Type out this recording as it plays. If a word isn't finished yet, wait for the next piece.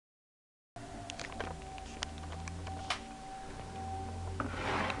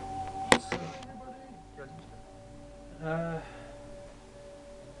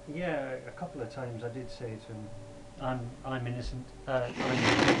couple of times I did say to him, I'm innocent, I'm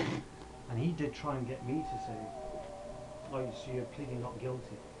innocent. And he did try and get me to say, oh, so you're pleading not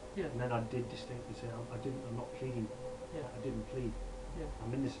guilty. Yeah. And then I did distinctly say, I'm not pleading. Yeah. I didn't plead. Yeah.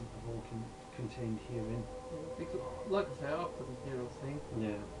 I'm innocent of all contained herein. Yeah. Because, like I say, I couldn't hear a thing. Yeah.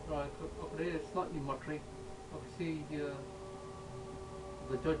 Right, I could hear it slightly muttering. I could see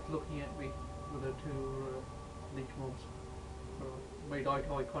the judge looking at me with her two leech mobs. Made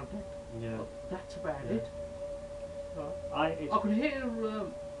eye-to-eye contact. Yeah. But that's about Yeah. it. I could hear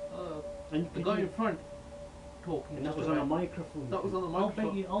the guy in front talking. And that was on a microphone. That was on the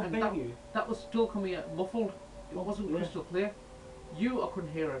microphone. I'll bet you. That was still coming out muffled. It wasn't crystal clear. You, I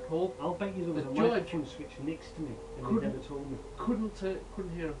couldn't hear at all. I'll bet you there was The a judge microphone switch next to me, and they never told me. Couldn't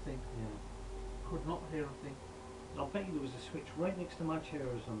hear a thing. Yeah. Could not hear a thing. I'll bet you there was a switch right next to my chair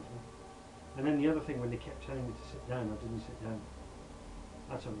or something. And then the other thing, when they kept telling me to sit down, I didn't sit down.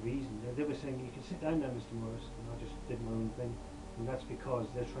 That's a reason. They were saying, you can sit down now, Mr. Morris, and I just did my own thing. And that's because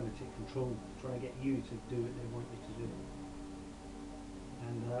they're trying to take control, trying to get you to do what they want you to do.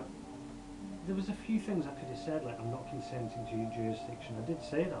 And there was a few things I could have said, like, I'm not consenting to your jurisdiction. I did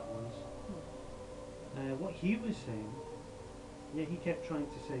say that once. What he was saying, yeah, he kept trying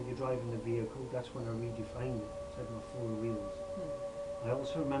to say, you're driving the vehicle. That's when I redefined it, said my four wheels. I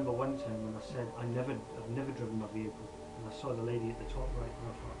also remember one time when I said, I've never driven my vehicle. And I saw the lady at the top right, and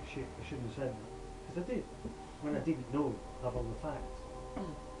I thought, shit, I shouldn't have said that. Because I did, when I didn't know, have all the facts.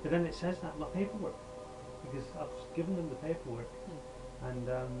 But then it says that in my paperwork, because I've given them the paperwork. And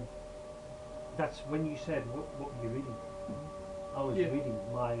that's when you said, what were you reading? I was reading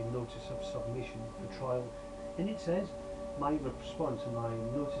my notice of submission for trial. And it says, my response and my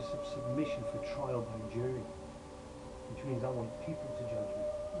notice of submission for trial by jury. Which means I want people to judge me,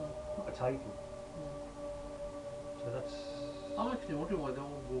 not a title. So that's... I'm actually wondering why they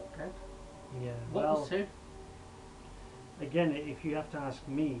all walked out. Yeah, What well, was said? again, if you have to ask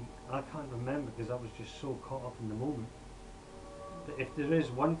me, I can't remember because I was just so caught up in the moment. But if there is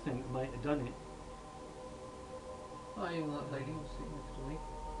one thing that might have done it... Oh, even that lady was sitting next to me.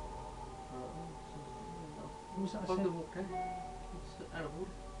 What was that I Why said? they walked out? It's out of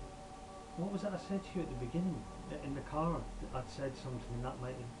order. What was that I said to you at the beginning? In the car, that I'd said something and that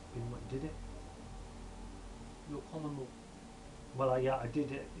might have been what did it. Your common law. Well, yeah, I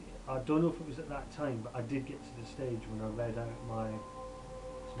did it. I don't know if it was at that time, but I did get to the stage when I read out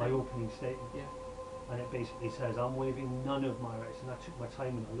my opening statement. Yeah. And it basically says, I'm waiving none of my rights. And I took my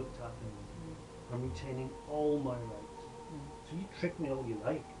time and I looked at them. I'm retaining all my rights. So you trick me all you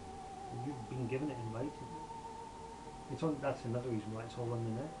like. And you've been given it in writing. That's another reason why it's all on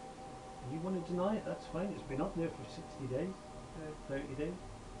the net. You want to deny it, that's fine. It's been up there for 60 days, 30 days.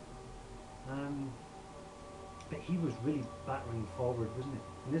 But he was really battering forward, wasn't he?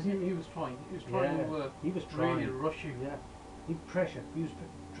 And isn't He was trying. He was trying to he was trying. really rush you. Yeah, he pressure. He was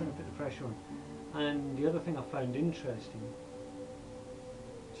trying to put the pressure on. And the other thing I found interesting,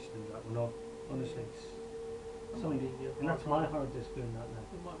 just leave that one off. Honestly, and that's my hard disk doing that now.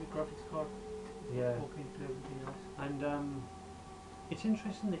 It might be graphics card. Yeah. Talking to everything else. And it's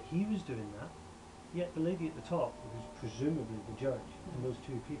interesting that he was doing that, yet the lady at the top, who was presumably the judge, and those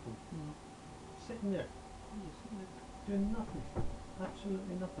two people, sitting there, doing nothing,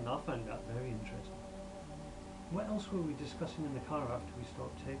 absolutely nothing. I found that very interesting. What else were we discussing in the car after we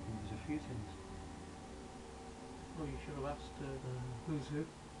stopped taping? There's a few things. Well, you should have asked who's who.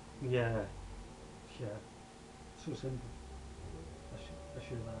 Yeah, yeah, so simple. I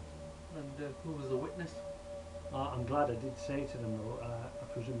should have asked. And who was the witness? I'm glad I did say to them though, I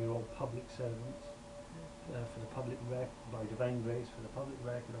presume you're all public servants. For the public record, by divine grace, for the public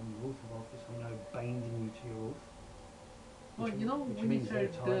record on the oath of office, I'm now binding you to your oath. Well, you know, which when you means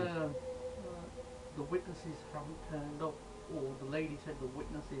said they're tied. the witnesses haven't turned up, or the lady said the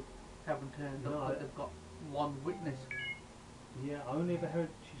witnesses haven't turned No, up, but they've got one witness. Yeah, I only ever heard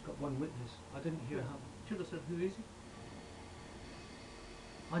she's got one witness. I didn't hear her. Should have said, who is he?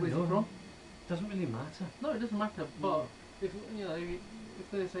 I Where's know. he from? Doesn't really matter. No, it doesn't matter, but if you know,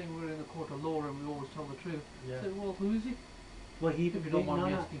 if they're saying we're in a court of law and we always tell the truth, Yeah. say, well, who is he? Well, he If you don't mind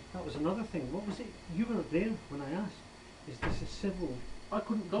me asking. that was another thing. What was it? You were there when I asked. Is this a civil?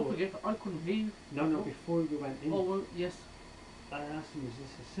 Don't Court. forget, I couldn't hear you. No, before we went in. Oh, well, yes. I asked him, is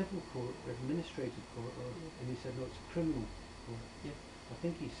this a civil court or administrative court? And he said, no, it's a criminal court. Yeah. I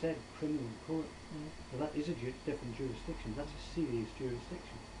think he said criminal court. Mm. Well, that is a different jurisdiction. That's a serious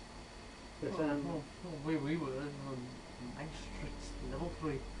jurisdiction. But where we were, magistrates, level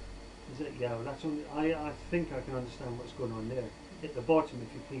 3. is it? Yeah. Well, that's only. I think I can understand what's going on there. At the bottom,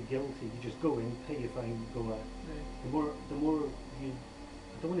 if you plead guilty, you just go in, pay your fine, go out. Yeah. The more you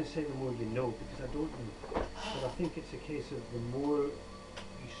I don't want to say the more you know because I don't know, but I think it's a case of the more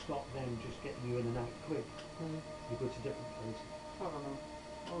you stop them just getting you in and out quick, you go to different places. I don't know.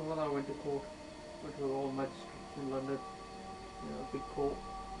 Well, when I went to court, went to all magistrates in London, you know, big court,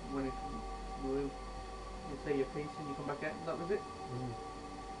 went into the room, you say your piece and you come back out and that was it.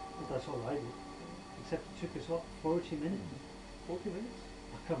 But that's all I did. Except it took us, what, 40 minutes? 40 minutes?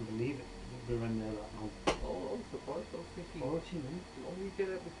 I can't believe it. We were in there that long. Oh, I was surprised. I was thinking, 40 minutes? oh, you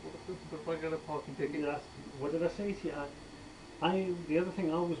get out before the person before I get a parking ticket. Yeah, what did I say to you? The other thing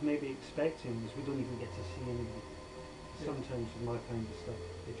I was maybe expecting was we don't even get to see anybody. Yeah. Sometimes with my kind of stuff,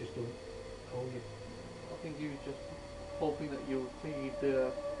 they just don't call you. I think you were just hoping that you would plead to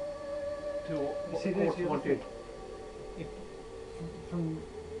what See, the there's court the other wanted. thing. If, from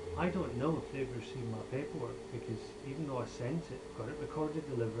I don't know if they've received my paperwork because even though I sent it, got it recorded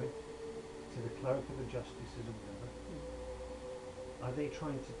delivery to the clerk of the justices or whatever, are they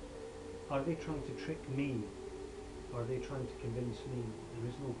trying to trick me? Or are they trying to convince me there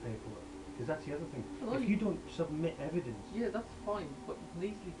is no paperwork? Because that's the other thing. Well, if you don't submit evidence, Yeah, that's fine, but you can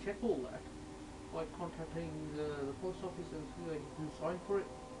easily check all that by contacting the post office and see where you can sign for it.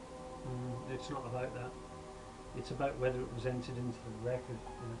 it's not about that. It's about whether it was entered into the record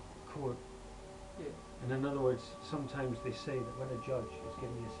in a court. Yeah. And in other words, sometimes they say that when a judge is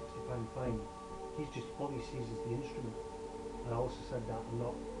giving you a £60 fine, all he sees is the instrument. I also said that I'm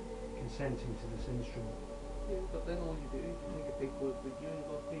not consenting to this instrument. Yeah, but then all you do is you take a big book with you and you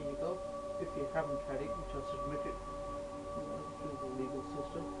go, here you go. If you haven't had it, you just submit it, you know, through the legal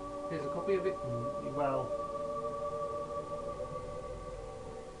system. Here's a copy of it. Well,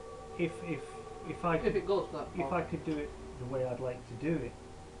 if I If it goes to that if far. I could do it the way I'd like to do it,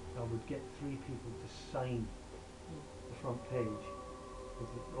 I would get 3 people to sign the front page with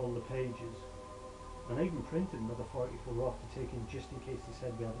all the pages. And I even printed another 44 off to take in just in case they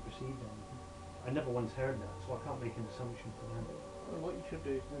said we hadn't received anything. I never once heard that, so I can't make an assumption for them. And what you should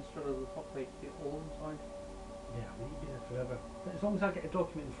do is instead of the top page, get all of them signed. Yeah, we need to be there forever. But as long as I get a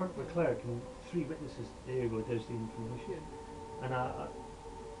document in front of a clerk and 3 witnesses, there you go, there's the information. Yeah. And it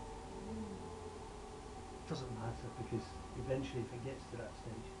doesn't matter because eventually if it gets to that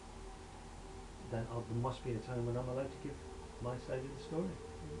stage, then there must be a time when I'm allowed to give my side of the story.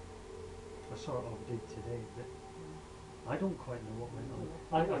 I sort of did today, but I don't quite know what went on.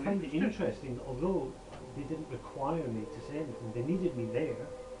 I find it interesting that although they didn't require me to say anything, they needed me there,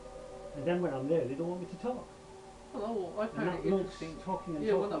 and then when I'm there they don't want me to talk. Well, I And found that it bloke's interesting. talking and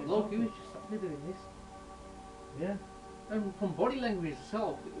Yeah, talking when that and bloke, he talking. was just sat there doing this. Yeah, And from body language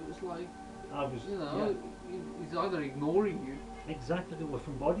itself, it was like, I was, you know, he's either ignoring you. exactly. Well,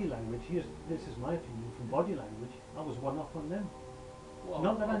 from body language, this is my opinion, from body language, I was one up on them. Well,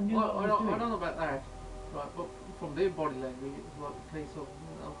 Not that I knew what I was I doing. don't know about that, right? But from their body language, it was like a case of,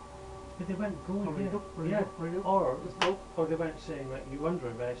 you know, But they weren't going, hurry yeah. up, hurry Yeah. up, hurry up. Or, Let's go. or they weren't saying, right, you're under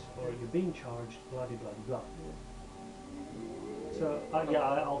arrest, or you're being charged, blah, blah, blah, blah. So, I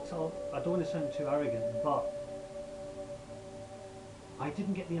don't want to sound too arrogant, but I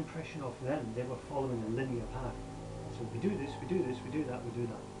didn't get the impression of them they were following a linear path. So we do this, we do this, we do that, we do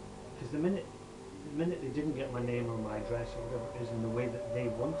that. Because the minute they didn't get my name or my address or whatever it is in the way that they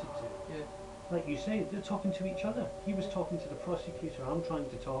wanted to, Yeah. like you say, they're talking to each other. He was talking to the prosecutor, I'm trying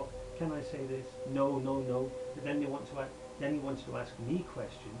to talk, can I say this? No, no, no. But then he wanted to ask me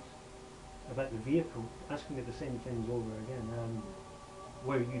questions about the vehicle, asking me the same things over again.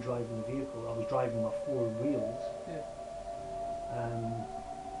 Where are you driving the vehicle? I was driving my 4 wheels. Yeah.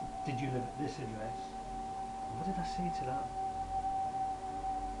 Did you live at this address? What did I say to that?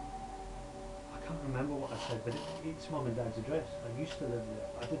 I can't remember what I said, but it's mum and dad's address. I used to live there.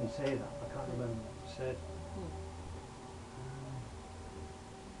 I didn't say that. I can't remember what I said.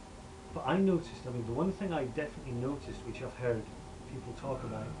 But I noticed, I mean, the one thing I definitely noticed, which I've heard people talk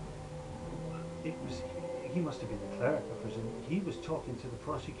about, it was, he must have been the clerk, I presume. He was talking to the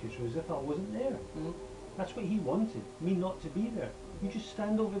prosecutor as if I wasn't there. Mm. That's what he wanted, me not to be there. You just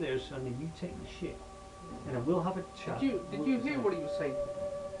stand over there, son, and you take the shit. And then we'll have a chat. Did you hear what he was saying?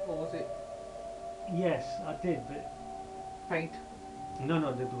 Or was it Yes, I did, but faint? no,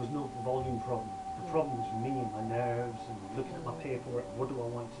 there was no volume problem. The problem was me and my nerves and looking at my paperwork, what do I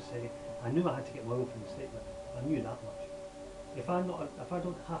want to say? I knew I had to get my opening statement. I knew that much. If I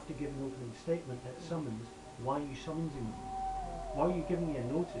don't have to give an opening statement at summons, why are you summoning me? Why are you giving me a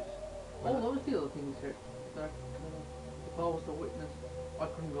notice? Oh, that was the other thing he said. That if I was the witness, I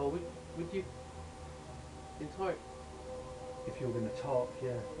couldn't go with you inside. If you're going to talk,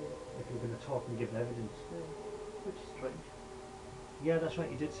 yeah. If you're going to talk and give evidence. Yeah. Which is strange. Yeah, that's right,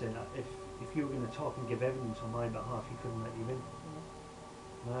 you did say that. If you were going to talk and give evidence on my behalf, he couldn't let you in.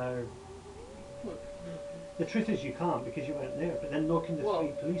 No. Look, The truth is you can't because you weren't there, but then knocking the well,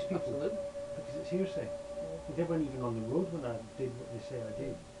 three police people absolutely. because it's hearsay. They weren't even on the road when I did what they say I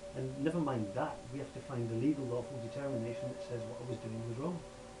did. And never mind that, we have to find a legal lawful determination that says what I was doing was wrong.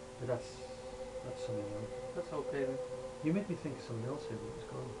 But that's something else. That's okay then. You made me think of something else here, but it's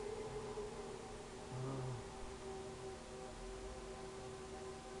gone.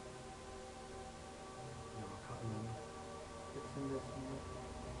 No, I can't remember. It's in this one.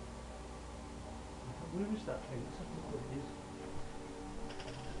 Where is that thing? Let's have a look what it is.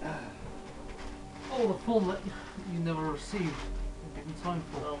 Oh, the form that you never received and didn't sign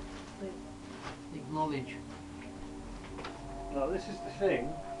for. Well, Acknowledge. no, this is the thing.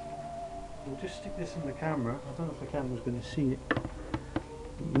 We'll just stick this in the camera. I don't know if the camera's going to see it.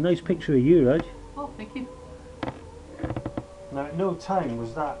 A nice picture of you, Raj. Oh, thank you. Now, at no time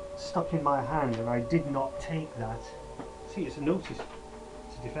was that stuck in my hand, and I did not take that. See, it's a notice.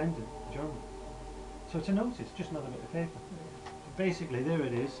 It's a defendant, German. So it's a notice, just another bit of paper. So basically, there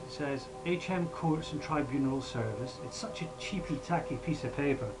it is. It says HM Courts and Tribunal Service. It's such a cheapy, tacky piece of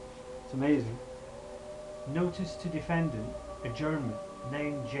paper. It's amazing. Notice to defendant, adjournment.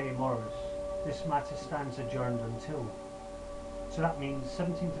 Name J. Morris. This matter stands adjourned until. So that means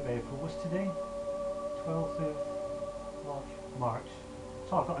 17th of April was today, 12th of March.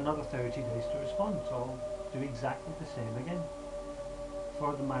 So I've got another 30 days to respond. So I'll do exactly the same again.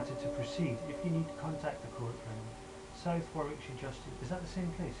 For the matter to proceed, if you need to contact the court for anything. South Warwickshire Justice. Is that the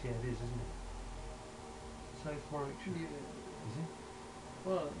same place? Yeah, it is, isn't it? South Warwickshire. Yeah. Is it?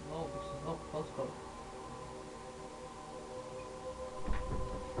 Well, no, this is not postcode.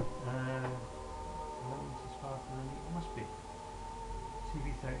 It must be.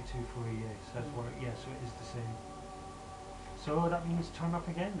 CV32 for a year. South Warwick. Yeah, so it is the same. So that means turn up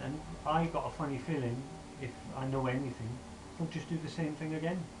again, and I got a funny feeling if I know anything, they'll just do the same thing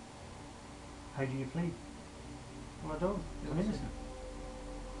again. How do you plead? Well, I don't. I'm Yes. innocent.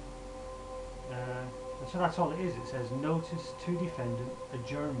 And so that's all it is. It says notice to defendant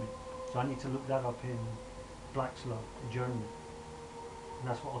adjournment. So I need to look that up in Black's Law, adjournment. And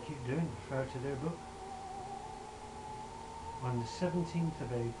that's what I'll keep doing, refer to their book. On the 17th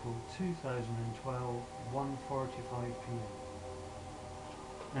of April 2012, 1:45 p.m.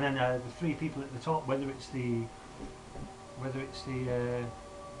 And then the three people at the top, whether it's the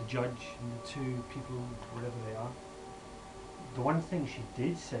judge and the two people, whatever they are. The one thing she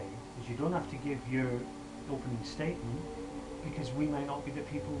did say is you don't have to give your opening statement because we may not be the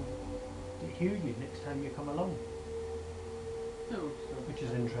people that hear you next time you come along, No, which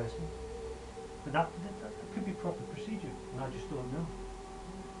is interesting. But that could be proper procedure, and I just don't know.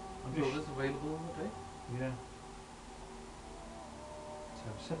 I'm so just this available on the day? yeah.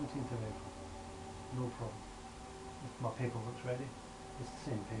 So 17th of April, no problem. If my paperwork's ready, it's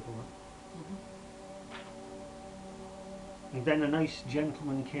the same paperwork. And then a nice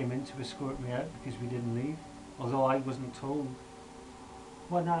gentleman came in to escort me out because we didn't leave, although I wasn't told.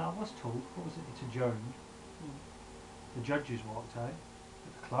 Well, no, I was told. What was it? It's adjourned. The judges walked out,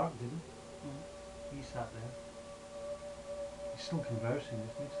 but the clerk didn't. He sat there. He's still conversing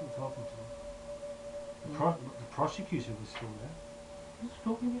with me, still talking to me. The prosecutor was still there. Who's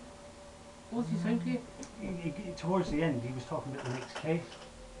talking to you? What was he saying to you? Towards the end, he was talking about the next case.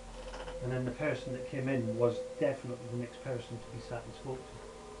 And then the person that came in was definitely the next person to be sat and spoke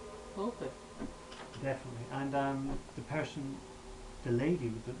to. Okay. Definitely. And the person, the lady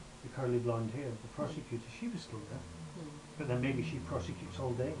with the curly blonde hair, the prosecutor, she was still there. But then maybe she prosecutes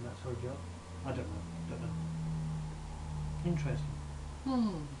all day and that's her job. I don't know. Interesting.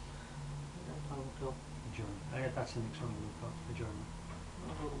 Time will tell. Adjournment. That's the next one we've got. Adjournment.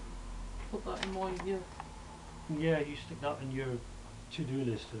 I'll put that in my Yeah, you stick that in your to-do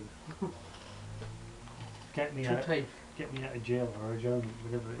list of get me out tape. of jail or adjournment,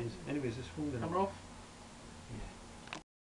 whatever it is. Anyways, this phone. Camera off.